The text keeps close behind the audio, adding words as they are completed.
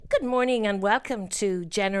Good morning and welcome to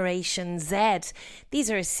Generation Z.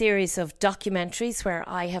 These are a series of documentaries where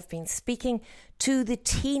I have been speaking to the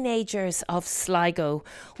teenagers of Sligo.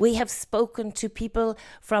 We have spoken to people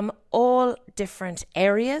from all different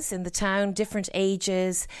areas in the town, different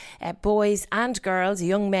ages, boys and girls,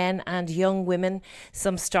 young men and young women,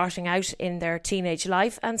 some starting out in their teenage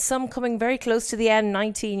life and some coming very close to the end,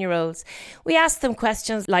 19-year-olds. We asked them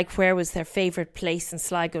questions like where was their favourite place in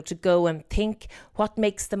Sligo to go and think, what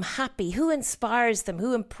makes them happy, who inspires them,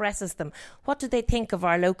 who impresses them, what do they think of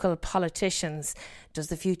our local politicians, does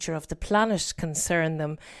the future of the planet concern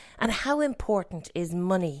them, and how important is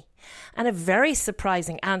money? And a very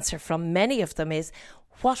surprising answer from many of them is,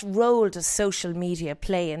 what role does social media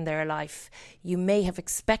play in their life? You may have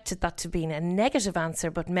expected that to be a negative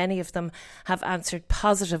answer, but many of them have answered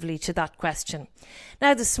positively to that question.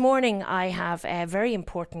 Now, this morning I have a very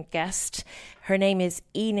important guest. Her name is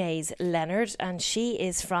Inez Leonard and she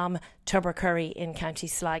is from Tubbercurry in County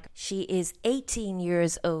Sligo. She is 18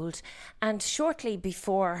 years old and shortly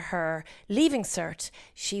before her leaving cert,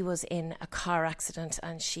 she was in a car accident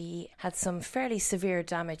and she had some fairly severe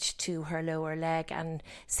damage to her lower leg and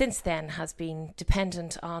since then has been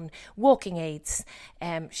dependent on walking aids.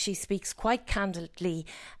 She speaks quite candidly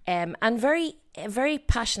and very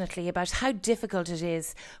passionately about how difficult it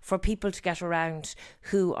is for people to get around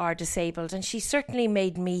who are disabled, and she certainly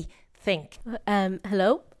made me think.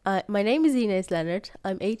 Hello, my name is Inez Leonard.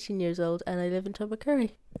 I'm 18 years old and I live in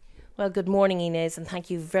Tubbercurry. Well, good morning, Inez, and thank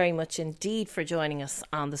you very much indeed for joining us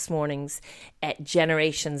on this morning's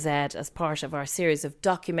Generation Z as part of our series of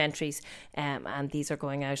documentaries, and these are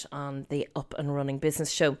going out on the Up and Running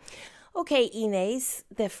Business Show. Okay, Inez,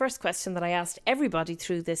 the first question that I asked everybody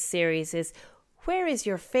through this series is, where is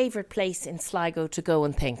your favourite place in Sligo to go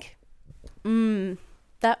and think?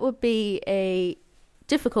 That would be a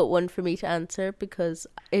difficult one for me to answer because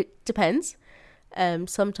it depends.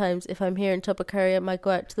 Sometimes if I'm here in Tubbercurry, I might go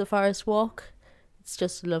out to the Forest Walk. It's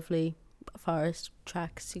just a lovely forest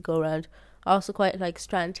tracks you go around. I also quite like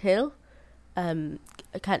Strand Hill. Don't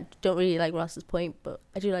really like Ross's Point, but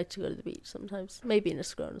I do like to go to the beach sometimes. Maybe in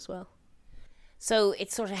Enniscrone as well. So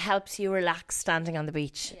it sort of helps you relax standing on the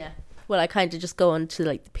beach? Yeah. Well, I kind of just go onto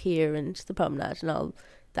like the pier and the promenade and all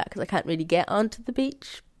that because I can't really get onto the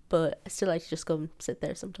beach, but I still like to just go and sit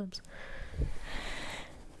there sometimes.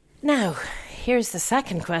 Now, here's the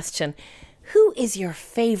second question. Who is your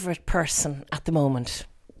favourite person at the moment?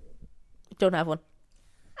 Don't have one.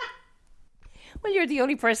 Well, you're the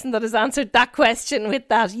only person that has answered that question with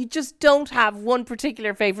that. You just don't have one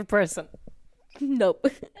particular favourite person. Nope.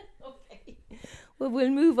 Okay. Well, we'll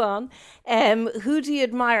move on. Who do you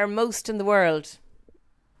admire most in the world?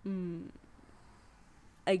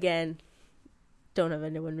 Again, don't have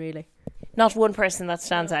anyone really. Not one person that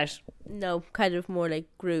stands out? No, kind of more like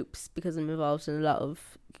groups because I'm involved in a lot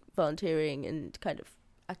of volunteering and kind of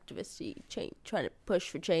activity change, trying to push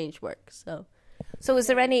for change work. So is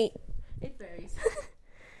there any... It varies.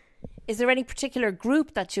 Is there any particular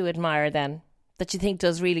group that you admire then, that you think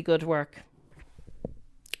does really good work?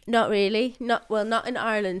 Not really. Not in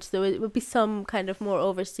Ireland. There would be some kind of more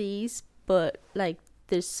overseas, but like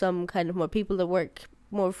there's some kind of more people that work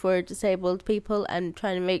more for disabled people and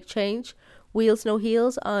trying to make change. Wheels No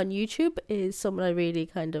Heels on YouTube is someone I really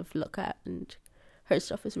kind of look at, and her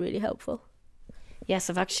stuff is really helpful. Yes,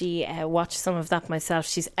 I've actually watched some of that myself.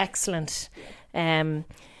 She's excellent.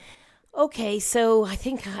 Okay, so I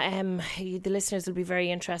think the listeners will be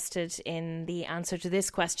very interested in the answer to this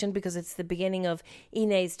question because it's the beginning of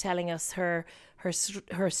Inez telling us her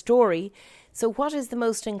story. So what is the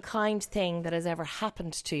most unkind thing that has ever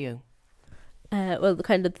happened to you? Well,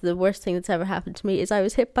 the worst thing that's ever happened to me is I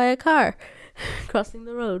was hit by a car crossing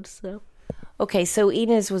the road. So, okay, so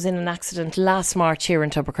Inez was in an accident last March here in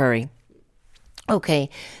Tubbercurry. Okay,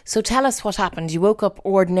 so tell us what happened. You woke up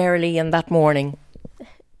ordinarily in that morning.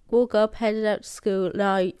 Woke up, headed out to school.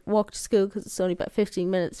 Now I walked to school because it's only about 15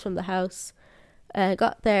 minutes from the house.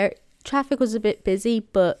 Got there. Traffic was a bit busy,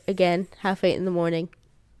 but again, 8:30 in the morning.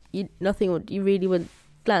 You really wouldn't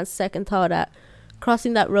glance second thought at.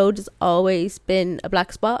 Crossing that road has always been a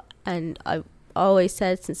black spot, and I've always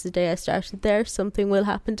said since the day I started there, something will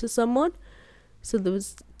happen to someone. So there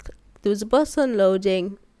was a bus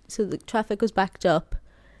unloading, so the traffic was backed up.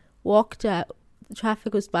 Walked out. The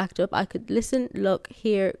traffic was backed up. I could listen, look,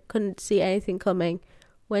 hear, couldn't see anything coming.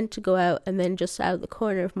 Went to go out, and then just out the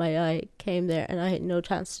corner of my eye came there, and I had no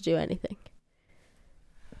chance to do anything.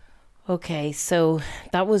 Okay, so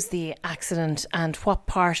that was the accident, and what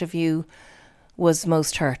part of you was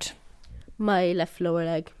most hurt? My left lower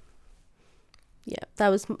leg. Yeah, that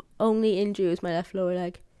was only injury was my left lower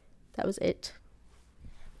leg. That was it.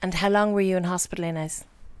 And how long were you in hospital, Inez?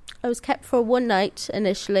 I was kept for one night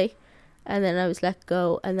initially, and then I was let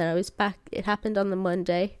go, and then I was back. It happened on the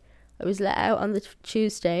Monday. I was let out on the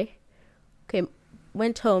Tuesday. Okay,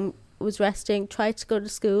 went home, was resting, tried to go to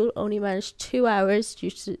school, only managed 2 hours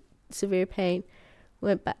due to severe pain.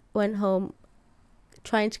 Went home,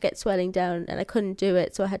 trying to get swelling down, and I couldn't do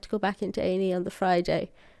it, so I had to go back into A&E on the Friday,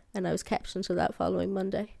 and I was kept until that following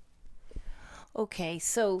Monday. Okay,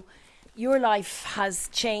 so your life has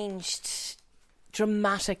changed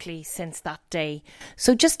dramatically since that day.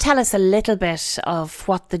 So just tell us a little bit of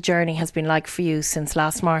what the journey has been like for you since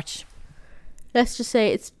last March. Let's just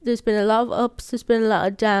say there's been a lot of ups, there's been a lot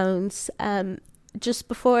of downs. Just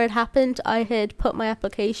before it happened, I had put my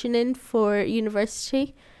application in for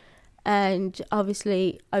university, and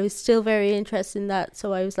obviously I was still very interested in that,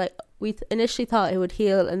 so I was like, we initially thought it would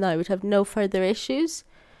heal and I would have no further issues.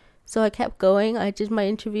 So I kept going. I did my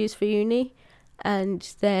interviews for uni,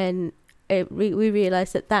 and then we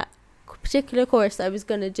realised that particular course I was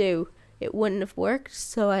going to do, it wouldn't have worked,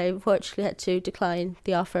 so I unfortunately had to decline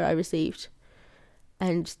the offer I received,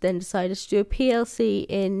 and then decided to do a PLC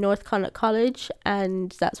in North Connaught College,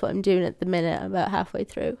 and that's what I'm doing at the minute. I'm about halfway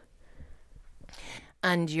through.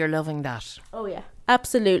 And you're loving that? Oh yeah,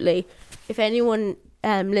 absolutely. If anyone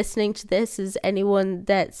listening to this is anyone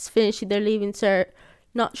that's finishing their Leaving Cert,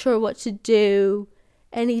 not sure what to do,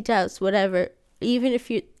 any doubts, whatever, even if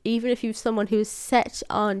you're someone who's set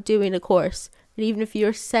on doing a course, and even if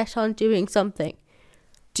you're set on doing something,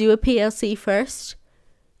 do a PLC first.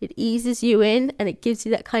 It eases you in, and it gives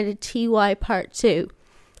you that kind of TY part 2.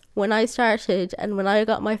 When I started and when I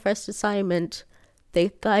got my first assignment,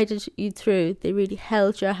 they guided you through. They really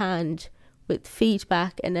held your hand with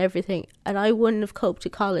feedback and everything. And I wouldn't have coped to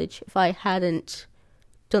college if I hadn't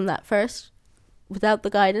done that first. Without the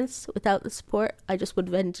guidance, without the support, I just would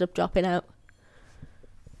have ended up dropping out.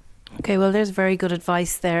 Okay, well, there's very good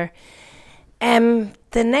advice there.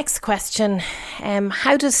 The next question,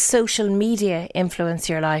 how does social media influence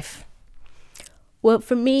your life? Well,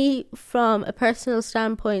 for me, from a personal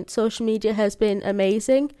standpoint, social media has been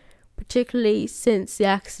amazing, particularly since the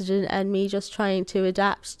accident and me just trying to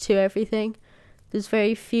adapt to everything. There's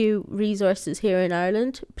very few resources here in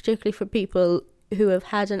Ireland, particularly for people who have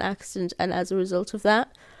had an accident and as a result of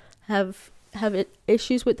that have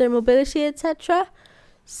issues with their mobility, etc.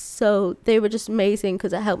 So they were just amazing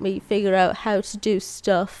because it helped me figure out how to do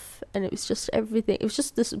stuff, and it was just everything. It was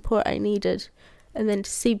just the support I needed, and then to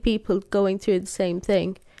see people going through the same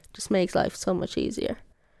thing just makes life so much easier.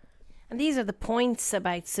 And these are the points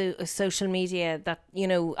about social media that, you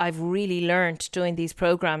know, I've really learned doing these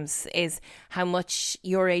programs, is how much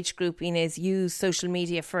your age group, Inez, use social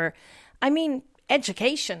media for,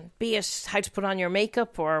 education, be it how to put on your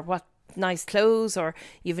makeup or what nice clothes, or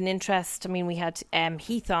you've an interest. We had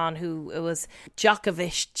Heath on, who was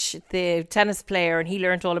Djokovic, the tennis player, and he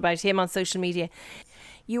learned all about him on social media.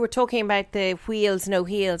 You were talking about the wheels, no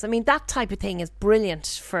heels. That type of thing is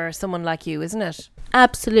brilliant for someone like you, isn't it?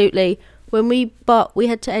 Absolutely. When we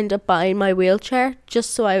had to end up buying my wheelchair just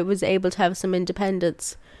so I was able to have some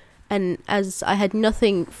independence. And as I had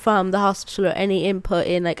nothing from the hospital or any input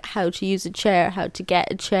in like how to use a chair, how to get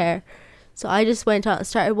a chair, so I just went on and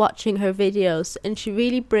started watching her videos, and she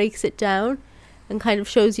really breaks it down and kind of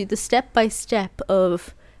shows you the step-by-step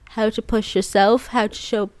of how to push yourself, how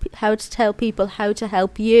to tell people how to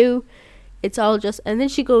help you. It's all just, and then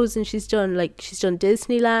she goes and she's done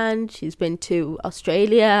Disneyland, she's been to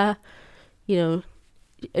Australia, and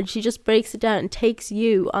she just breaks it down and takes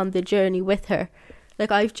you on the journey with her.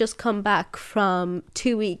 Like, I've just come back from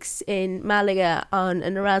 2 weeks in Malaga on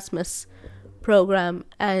an Erasmus program,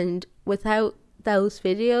 and without those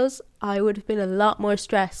videos I would have been a lot more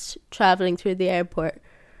stressed traveling through the airport,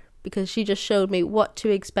 because she just showed me what to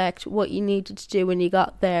expect, what you needed to do when you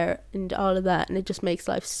got there, and all of that, and it just makes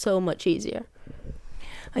life so much easier.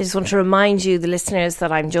 I just want to remind you, the listeners,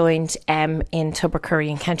 that I'm joined in Tubbercurry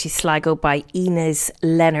in County Sligo by Inez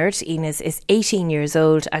Leonard. Inez is 18 years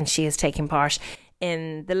old, and she is taking part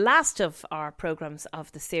in the last of our programmes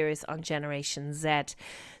of the series on Generation Z.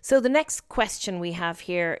 So the next question we have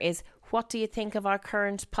here is, what do you think of our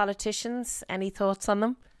current politicians? Any thoughts on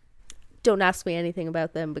them? Don't ask me anything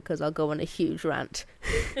about them, because I'll go on a huge rant.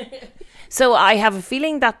 So I have a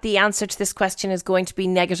feeling that the answer to this question is going to be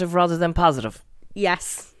negative rather than positive.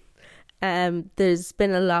 Yes. There's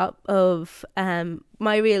been a lot of...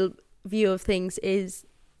 my real view of things is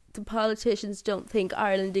the politicians don't think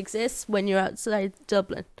Ireland exists when you're outside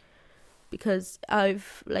Dublin. Because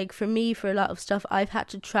for a lot of stuff, I've had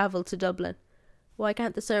to travel to Dublin. Why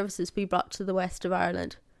can't the services be brought to the west of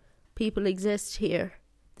Ireland? People exist here.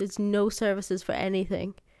 There's no services for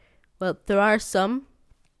anything. Well, there are some,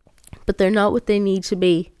 but they're not what they need to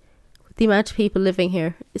be. With the amount of people living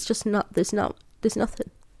here, it's just not. There's nothing.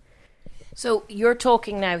 So you're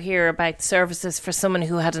talking now here about services for someone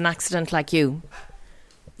who had an accident like you.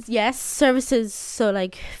 Yes, services, so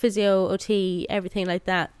like physio, OT, everything like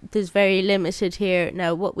that. There's very limited here.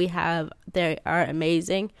 Now, what we have, they are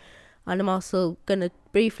amazing. And I'm also going to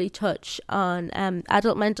briefly touch on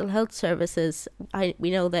adult mental health services. We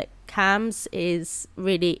know that CAMHS is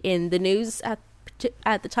really in the news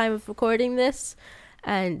at the time of recording this.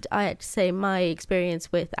 And I had to say my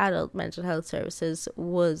experience with adult mental health services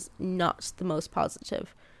was not the most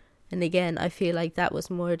positive. And again, I feel like that was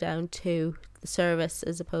more down to the service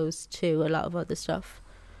as opposed to a lot of other stuff.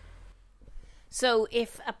 So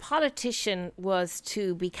if a politician was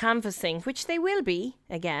to be canvassing, which they will be,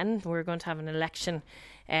 again, we're going to have an election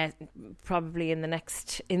probably in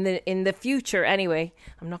the future anyway.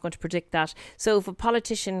 I'm not going to predict that. So if a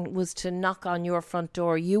politician was to knock on your front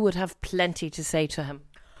door, you would have plenty to say to him.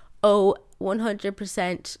 Oh,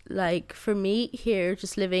 100%. Like for me here,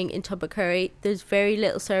 just living in Tubbercurry, there's very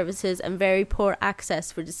little services and very poor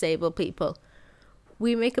access for disabled people.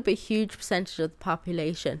 We make up a huge percentage of the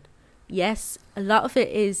population. Yes, a lot of it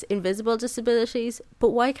is invisible disabilities, but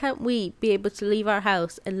why can't we be able to leave our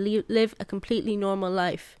house and live a completely normal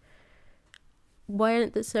life? Why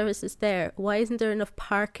aren't the services there? Why isn't there enough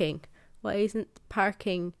parking? Why isn't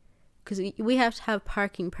parking... Because we have to have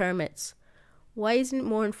parking permits. Why isn't it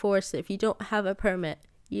more enforced that if you don't have a permit,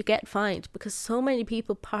 you get fined? Because so many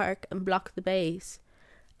people park and block the bays.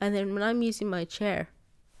 And then when I'm using my chair,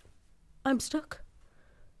 I'm stuck.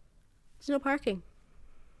 There's no parking.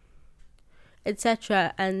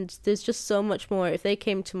 Etc. And there's just so much more. If they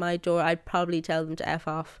came to my door, I'd probably tell them to F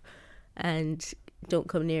off and don't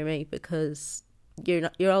come near me, because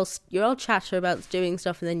you're all chatter about doing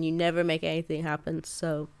stuff and then you never make anything happen.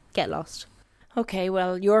 So get lost. Okay,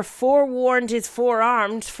 well, you're forewarned is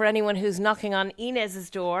forearmed for anyone who's knocking on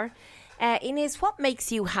Inez's door. Inez, what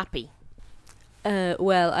makes you happy?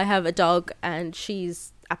 Well, I have a dog and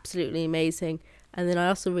she's absolutely amazing. And then I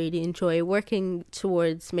also really enjoy working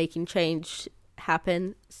towards making change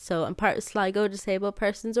happen. So I'm part of Sligo Disabled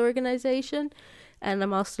Persons Organisation, and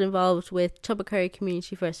I'm also involved with Tubbercurry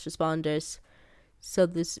Community First Responders. So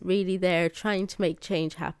there's really there trying to make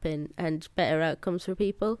change happen and better outcomes for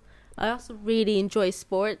people. I also really enjoy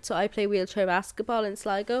sport, so I play wheelchair basketball in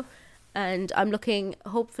Sligo, and I'm looking,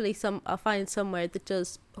 hopefully I'll find somewhere that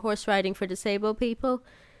does horse riding for disabled people.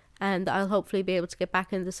 And I'll hopefully be able to get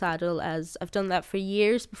back in the saddle, as I've done that for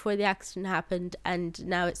years before the accident happened. And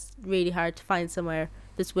now it's really hard to find somewhere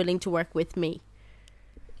that's willing to work with me.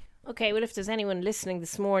 Okay, well, if there's anyone listening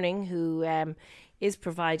this morning who is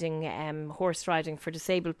providing horse riding for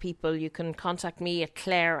disabled people, you can contact me at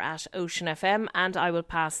Claire@Ocean FM, and I will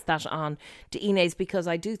pass that on to Inez, because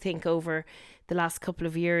I do think over the last couple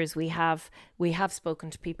of years we have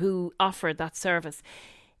spoken to people who offer that service.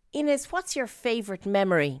 Inez, what's your favourite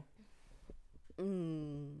memory?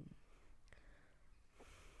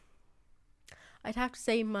 I'd have to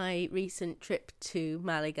say my recent trip to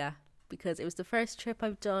Malaga, because it was the first trip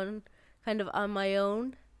I've done kind of on my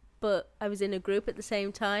own, but I was in a group at the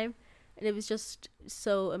same time, and it was just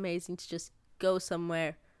so amazing to just go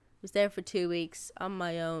somewhere. I was there for 2 weeks on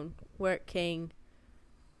my own, working.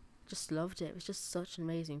 Just loved it. It was just such an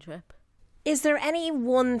amazing trip. Is there any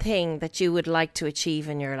one thing that you would like to achieve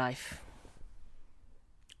in your life?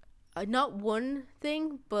 Not one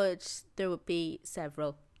thing, but there would be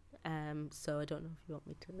several. So I don't know if you want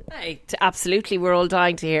me to... Hey, absolutely, we're all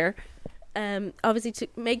dying to hear. Obviously, to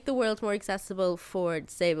make the world more accessible for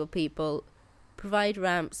disabled people, provide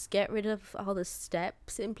ramps, get rid of all the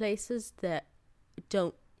steps in places that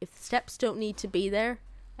don't... If the steps don't need to be there,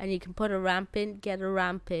 and you can put a ramp in, get a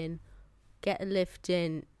ramp in, get a lift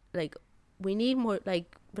in. Like, we need more...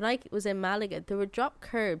 Like, when I was in Malaga, there were drop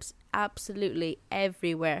curbs absolutely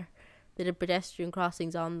everywhere that had pedestrian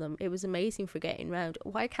crossings on them. It was amazing for getting round.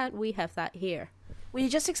 Why can't we have that here? Will you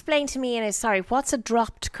just explain to me, Inez, sorry, what's a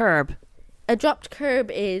dropped curb? A dropped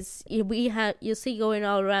curb is, you'll see going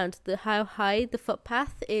all around how high the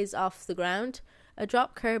footpath is off the ground. A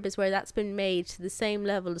drop curb is where that's been made to the same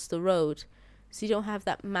level as the road. So you don't have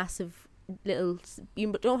that massive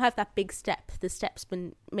you don't have that big step. The step's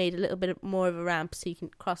been made a little bit more of a ramp so you can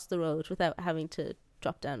cross the road without having to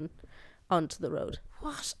drop down onto the road.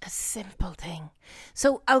 What a simple thing.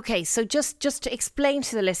 So, okay, so just to explain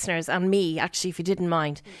to the listeners and me, actually, if you didn't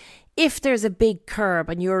mind, if there's a big curb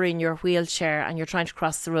and you're in your wheelchair and you're trying to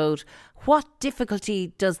cross the road, how difficult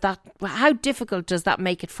does that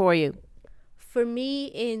make it for you? For me,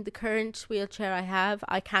 in the current wheelchair I have,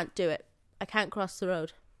 I can't do it. I can't cross the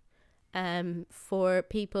road. For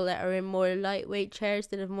people that are in more lightweight chairs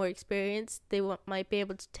that have more experience, they might be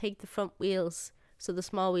able to take the front wheels, so the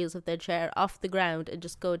small wheels of their chair, off the ground and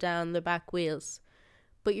just go down the back wheels.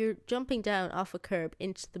 But you're jumping down off a curb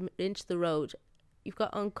into the road. You've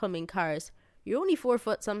got oncoming cars. You're only 4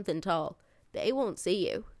 foot something tall. They won't see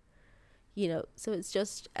you. You know, so it's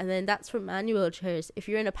just, and then that's for manual chairs. If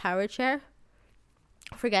you're in a power chair,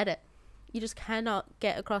 forget it. You just cannot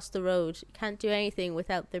get across the road. You can't do anything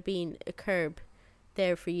without there being a curb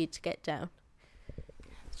there for you to get down.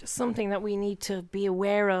 It's just something that we need to be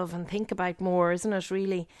aware of and think about more, isn't it,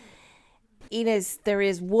 really? Inez, there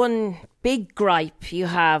is one big gripe you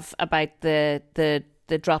have about the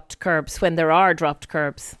dropped curbs, when there are dropped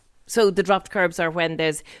curbs. So the dropped curbs are when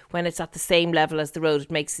it's at the same level as the road.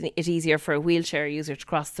 It makes it easier for a wheelchair user to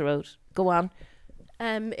cross the road. Go on.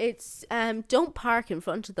 It's don't park in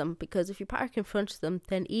front of them, because if you park in front of them,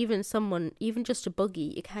 then even just a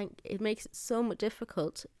buggy, it makes it so much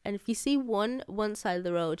difficult. And if you see one side of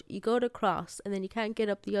the road, you go to cross and then you can't get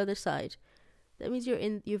up the other side. That means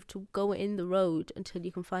you have to go in the road until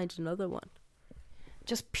you can find another one.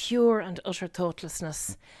 Just pure and utter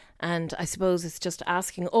thoughtlessness. And I suppose it's just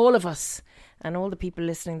asking all of us and all the people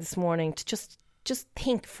listening this morning to just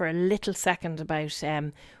think for a little second about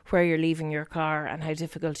where you're leaving your car and how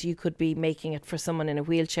difficult you could be making it for someone in a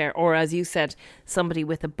wheelchair, or, as you said, somebody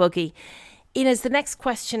with a buggy. Inez, the next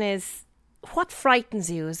question is, what frightens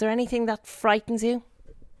you? Is there anything that frightens you?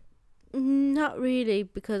 Not really,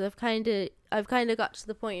 because I've kind of got to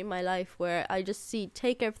the point in my life where I just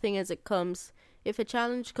take everything as it comes. If a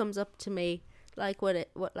challenge comes up to me, like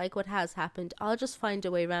what has happened, I'll just find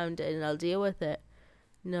a way around it and I'll deal with it.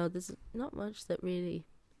 No, there's not much that really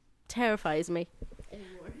terrifies me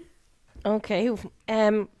anymore. Okay.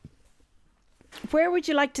 Where would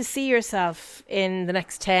you like to see yourself in the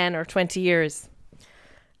next 10 or 20 years?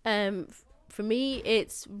 For me,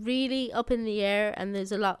 it's really up in the air, and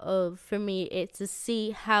there's a lot for me, it's to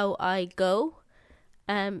see how I go.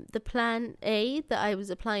 The plan A that I was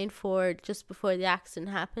applying for just before the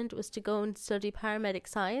accident happened was to go and study paramedic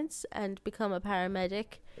science and become a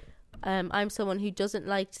paramedic. I'm someone who doesn't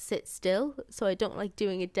like to sit still, so I don't like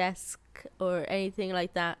doing a desk or anything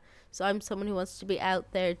like that. So I'm someone who wants to be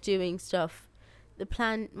out there doing stuff.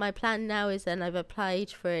 My plan now is, and I've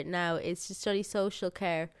applied for it now, is to study social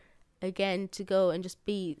care. Again, to go and just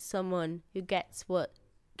be someone who gets what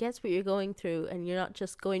you're going through, and you're not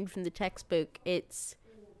just going from the textbook. It's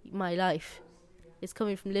my life. It's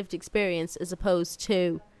coming from lived experience as opposed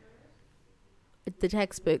to the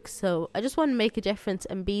textbook. So I just want to make a difference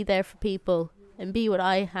and be there for people and be what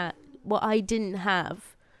I didn't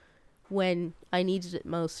have when I needed it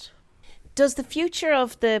most. Does the future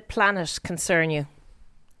of the planet concern you?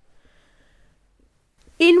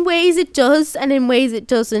 In ways it does, and in ways it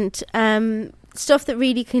doesn't. Stuff that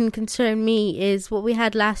really can concern me is what we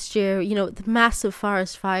had last year, you know, the massive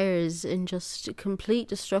forest fires and just complete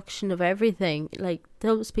destruction of everything. Like,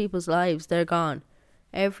 those people's lives, they're gone.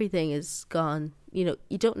 Everything is gone. You know,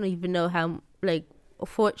 you don't even know how, like,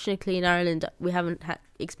 fortunately in Ireland we haven't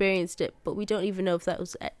experienced it, but we don't even know if that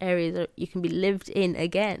was areas that you can be lived in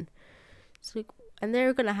again. It's like, and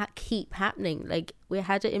they're going to keep happening. Like, we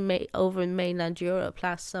had it over in mainland Europe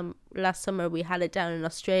last summer. We had it down in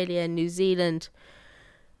Australia and New Zealand.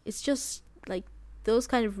 It's just like those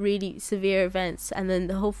kind of really severe events, and then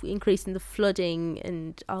the whole increase in the flooding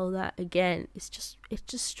and all that again. It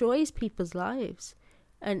destroys people's lives,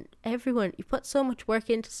 and everyone. You put so much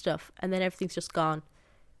work into stuff, and then everything's just gone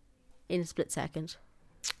in a split second.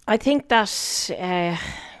 I think that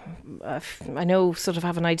I know, sort of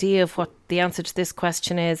have an idea of what the answer to this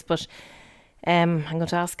question is, but I'm going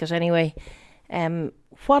to ask it anyway.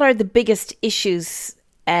 What are the biggest issues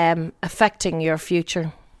affecting your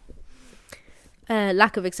future?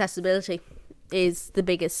 Lack of accessibility is the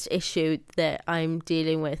biggest issue that I'm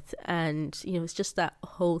dealing with, and you know, it's just that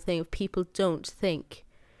whole thing of people don't think.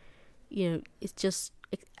 You know, it's just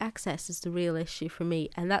access is the real issue for me,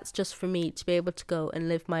 and that's just for me to be able to go and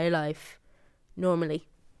live my life normally,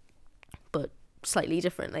 but slightly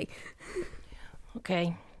differently.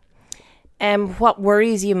 Okay. What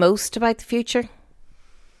worries you most about the future?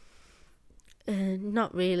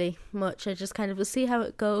 Not really much. I just kind of will see how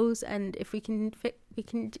it goes, and if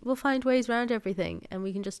we'll find ways around everything, and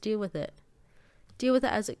we can just deal with it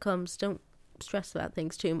as it comes. Don't stress about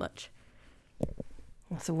things too much.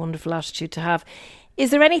 That's a wonderful attitude to have.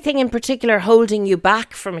 Is there anything in particular holding you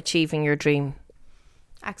back from achieving your dream?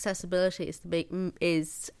 Accessibility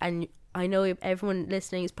is, and I know everyone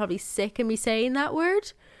listening is probably sick of me saying that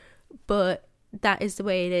word, but that is the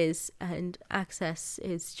way it is, and access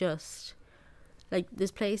is just Like,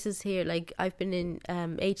 there's places here, like I've been in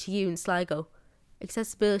ATU in Sligo.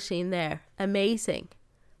 Accessibility in there, amazing.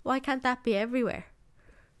 Why can't that be everywhere?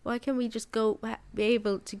 Why can't we just be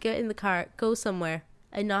able to get in the car, go somewhere,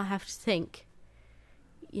 and not have to think?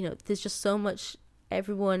 You know, there's just so much.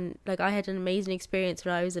 Everyone, like, I had an amazing experience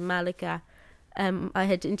when I was in Malaga. I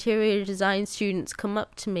had interior design students come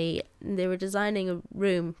up to me, and they were designing a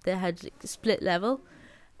room that had split level,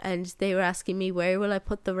 and they were asking me, where will I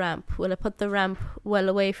put the ramp? Will I put the ramp well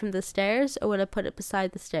away from the stairs, or will I put it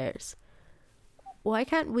beside the stairs? Why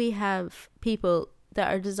can't we have people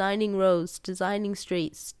that are designing roads, designing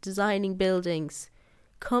streets, designing buildings,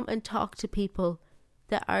 come and talk to people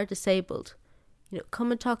that are disabled? You know,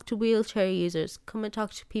 come and talk to wheelchair users, come and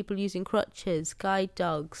talk to people using crutches, guide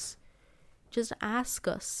dogs. Just ask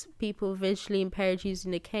us, people visually impaired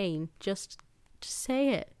using a cane, just say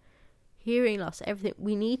it. Hearing loss, everything.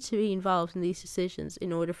 We need to be involved in these decisions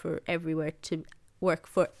in order for everywhere to work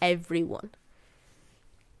for everyone.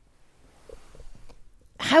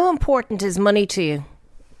 How important is money to you?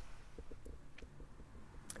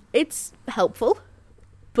 It's helpful,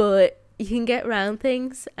 but you can get around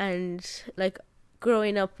things, and like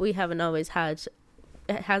growing up, we haven't always had,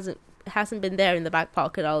 it hasn't been there in the back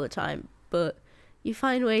pocket all the time, but you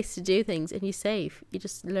find ways to do things and you save. You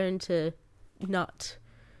just learn to not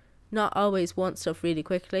always want stuff really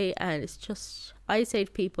quickly, and it's just, I say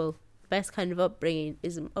to people, the best kind of upbringing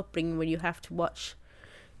is an upbringing when you have to watch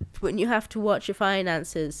your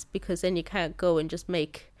finances, because then you can't go and just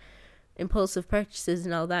make impulsive purchases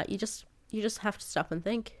and all that. You just have to stop and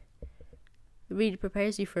think. It really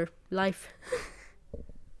prepares you for life.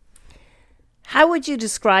 How would you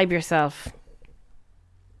describe yourself?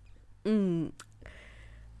 I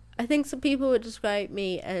think some people would describe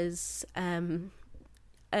me as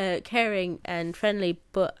caring and friendly,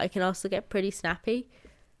 but I can also get pretty snappy,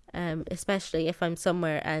 especially if I'm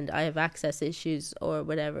somewhere and I have access issues or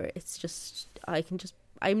whatever. It's just,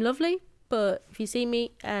 I'm lovely, but if you see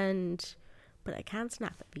me, but I can't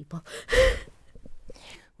snap at people.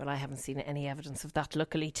 Well, I haven't seen any evidence of that,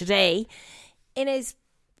 luckily, today. Inez,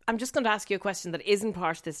 I'm just going to ask you a question that isn't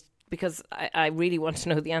part of this, because I really want to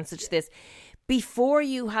know the answer to this. Before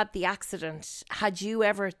you had the accident, had you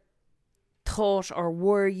ever thought, or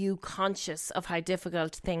were you conscious of how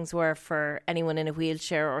difficult things were for anyone in a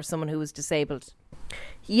wheelchair or someone who was disabled?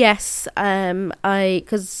 Yes,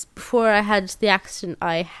 because before I had the accident,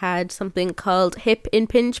 I had something called hip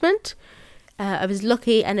impingement. I was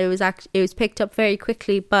lucky, and it was picked up very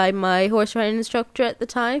quickly by my horse riding instructor at the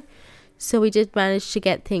time. So we did manage to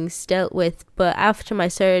get things dealt with. But after my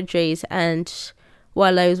surgeries, and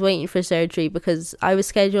while I was waiting for surgery, because I was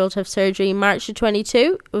scheduled to have surgery in March of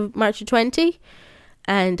 20,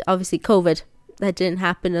 and obviously COVID, that didn't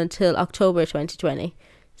happen until October 2020.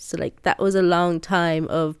 So like, that was a long time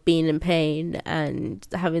of being in pain and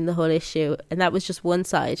having the whole issue, and that was just one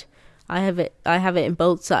side. I have it in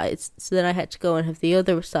both sides. So then I had to go and have the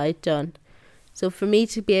other side done. So for me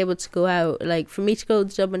to be able to go out, like for me to go to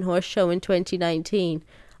the Dublin Horse Show in 2019,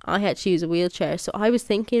 I had to use a wheelchair. So I was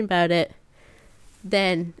thinking about it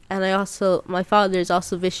then, and my father is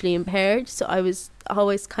also visually impaired, so I was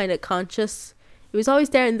always kind of conscious. It was always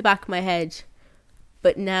there in the back of my head,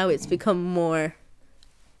 but now it's become more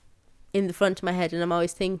in the front of my head, and I'm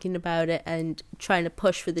always thinking about it and trying to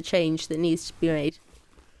push for the change that needs to be made.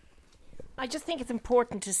 I just think it's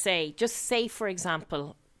important to say, for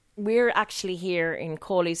example, we're actually here in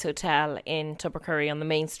Cawley's Hotel in Tubbercurry, on the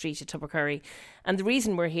main street of Tubbercurry. And the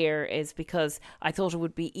reason we're here is because I thought it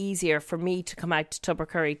would be easier for me to come out to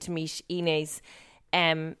Tubbercurry to meet Inez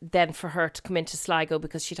than for her to come into Sligo,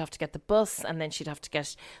 because she'd have to get the bus, and then she'd have to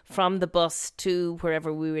get from the bus to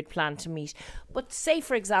wherever we would plan to meet. But say,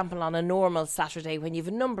 for example, on a normal Saturday, when you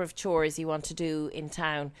have a number of chores you want to do in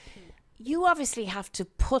town, you obviously have to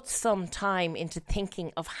put some time into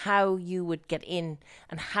thinking of how you would get in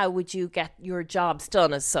and how would you get your jobs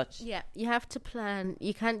done as such. Yeah, you have to plan.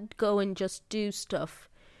 You can't go and just do stuff.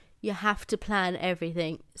 You have to plan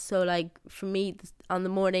everything. So like for me, on the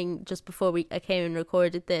morning just before I came and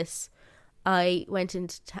recorded this, I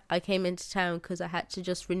came into town because I had to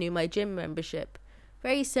just renew my gym membership.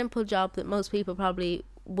 Very simple job that most people probably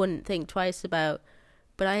wouldn't think twice about.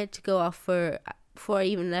 But I had to go off before I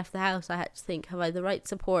even left the house, I had to think, have I the right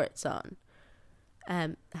supports on?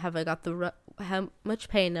 Have I got how much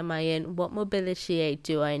pain am I in? What mobility aid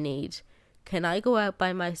do I need? Can I go out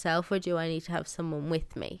by myself, or do I need to have someone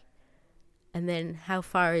with me? And then how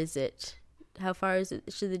far is it? How far is it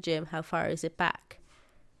to the gym? How far is it back?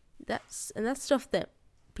 That's stuff that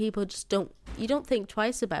people just don't think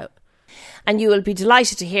twice about. And you will be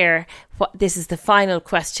delighted to hear this is the final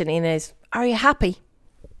question, Inez. Are you happy?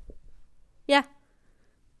 Yeah,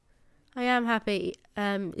 I am happy.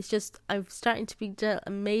 It's just I'm starting to be dealt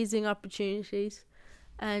amazing opportunities,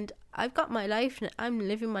 and I've got my life. I'm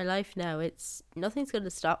living my life now. It's nothing's going to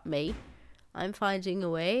stop me. I'm finding a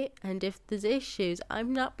way, and if there's issues,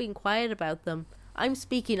 I'm not being quiet about them. I'm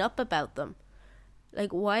speaking up about them.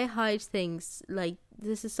 Like, why hide things? Like,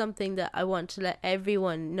 this is something that I want to let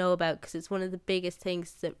everyone know about, because it's one of the biggest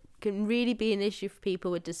things that can really be an issue for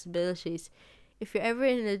people with disabilities. If you're ever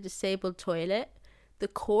in a disabled toilet, the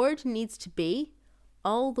cord needs to be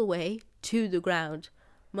all the way to the ground.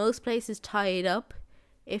 Most places tie it up.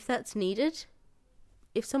 If that's needed,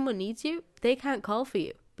 if someone needs you, they can't call for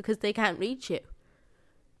you because they can't reach you.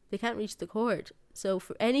 They can't reach the cord. So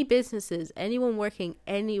for any businesses, anyone working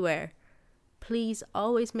anywhere, please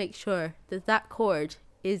always make sure that that cord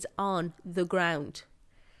is on the ground.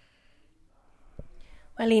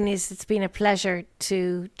 Well, Inez, it's been a pleasure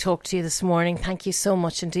to talk to you this morning. Thank you so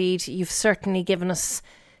much indeed. You've certainly given us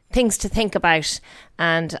things to think about,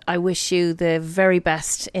 and I wish you the very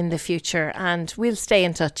best in the future, and we'll stay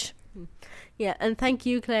in touch. Yeah, and thank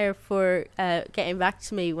you, Claire, for getting back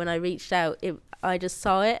to me when I reached out. I just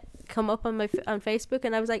saw it come up on Facebook,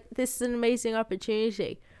 and I was like, this is an amazing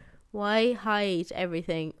opportunity. Why hide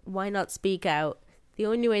everything? Why not speak out? The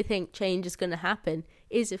only way I think change is going to happen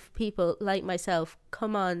is if people like myself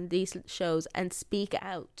come on these shows and speak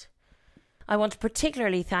out. I want to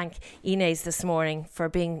particularly thank Inez this morning for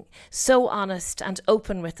being so honest and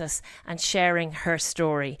open with us and sharing her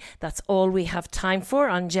story. That's all we have time for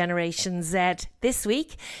on Generation Z this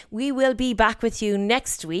week. We will be back with you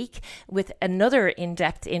next week with another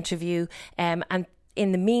in-depth interview. And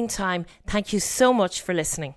in the meantime, thank you so much for listening.